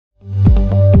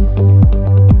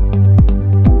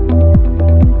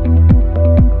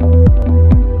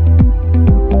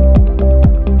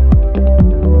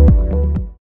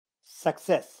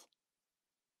success.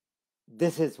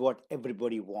 This is what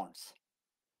everybody wants,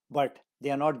 but they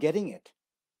are not getting it.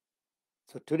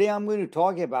 So today I'm going to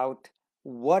talk about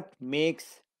what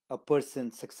makes a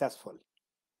person successful.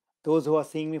 Those who are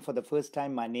seeing me for the first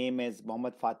time, my name is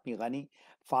Mohammad Fatmi Ghani,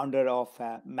 founder of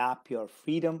Map Your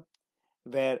Freedom,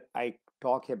 where I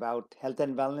talk about health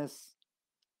and wellness,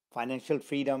 financial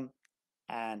freedom,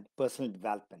 and personal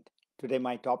development. Today,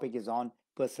 my topic is on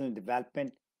personal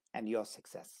development and your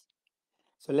success.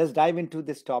 So, let's dive into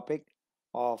this topic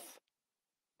of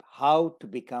how to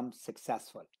become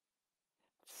successful.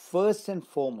 First and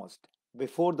foremost,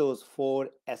 before those four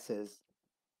S's,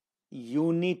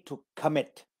 you need to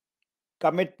commit.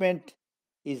 Commitment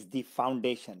is the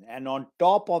foundation, and on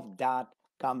top of that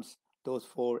comes those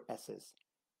four S's.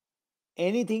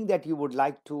 Anything that you would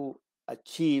like to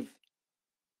achieve,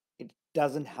 it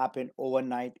doesn't happen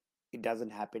overnight, it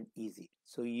doesn't happen easy.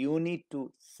 So you need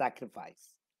to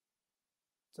sacrifice.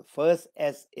 So, first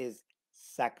S is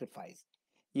sacrifice.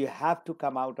 You have to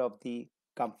come out of the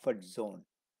comfort zone.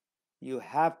 You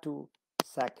have to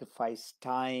sacrifice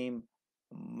time,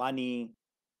 money,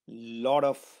 lot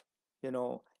of, you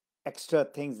know, extra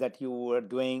things that you were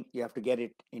doing. You have to get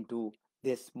it into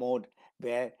this mode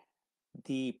where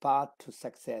the path to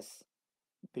success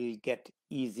will get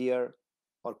easier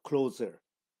or closer,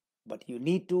 but you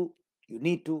need to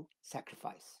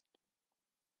sacrifice.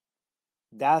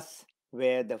 That's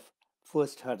where the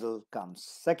first hurdle comes.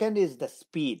 Second is the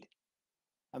speed.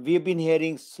 And we've been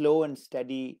hearing slow and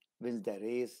steady wins the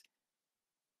race,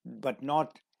 but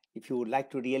not if you would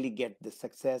like to really get the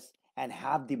success and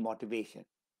have the motivation.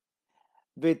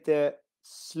 With a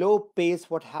slow pace,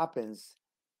 what happens?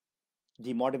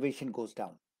 The motivation goes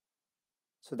down.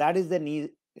 So that is the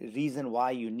reason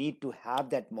why you need to have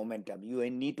that momentum. You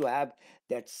need to have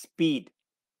that speed.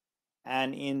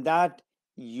 And in that,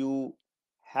 you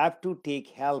have to take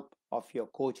help of your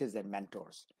coaches and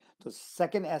mentors. So,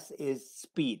 second S is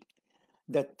speed.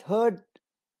 The third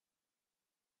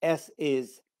S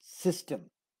is system.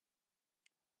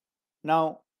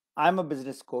 Now, I'm a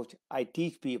business coach. I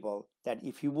teach people that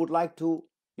if you would like to,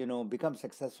 become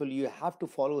successful, you have to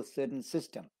follow a certain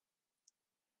system.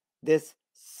 This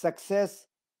success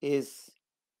is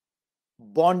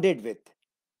bonded with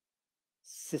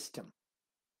system.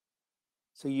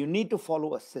 So you need to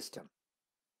follow a system.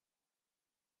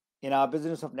 In our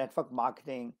business of network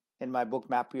marketing, in my book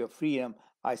Map Your Freedom,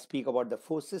 I speak about the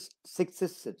six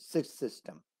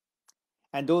system.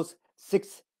 And those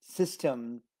six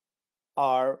systems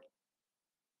are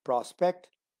prospect,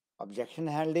 objection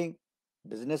handling,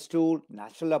 business tool,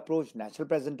 natural approach, natural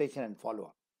presentation, and follow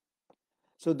up.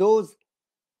 So those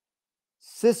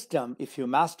system, if you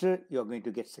master, you're going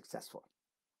to get successful.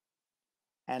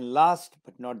 And last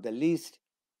but not the least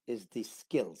is the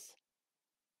skills.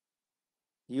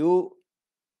 You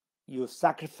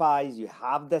sacrifice, you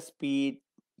have the speed,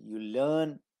 you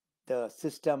learn the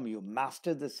system, you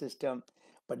master the system,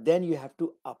 but then you have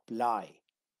to apply.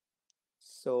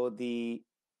 So the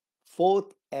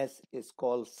fourth S is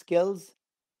called skills,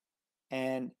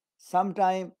 and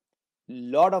sometimes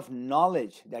lot of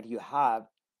knowledge that you have,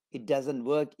 it doesn't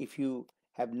work if you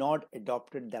have not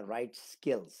adopted the right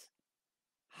skills.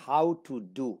 How to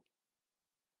do,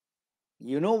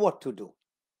 you know what to do,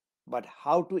 but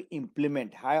how to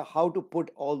implement, how to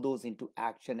put all those into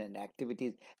action and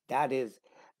activities, that is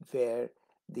where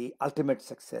the ultimate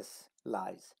success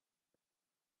lies.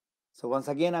 So once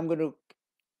again, I'm going to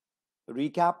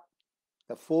recap.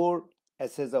 The four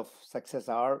S's of success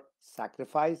are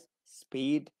sacrifice,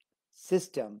 speed,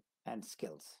 system, and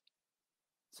skills.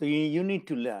 So you need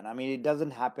to learn. I mean, it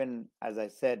doesn't happen, as I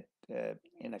said,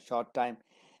 in a short time.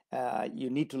 You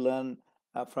need to learn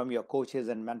from your coaches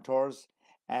and mentors.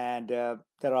 And there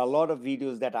are a lot of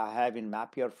videos that I have in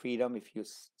Map Your Freedom. If you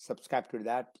subscribe to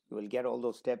that, you will get all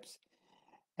those tips.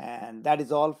 And that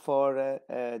is all for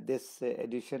this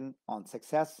edition on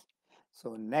success.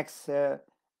 So next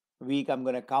week, I'm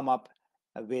going to come up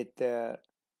with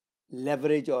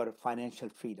leverage or financial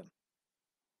freedom.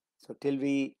 So till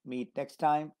we meet next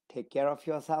time, take care of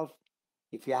yourself.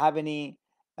 If you have any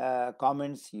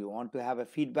comments, you want to have a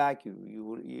feedback,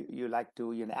 you like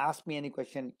to ask me any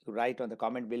question, you write on the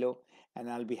comment below, and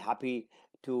I'll be happy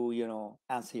to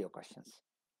answer your questions.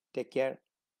 Take care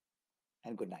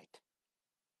and good night.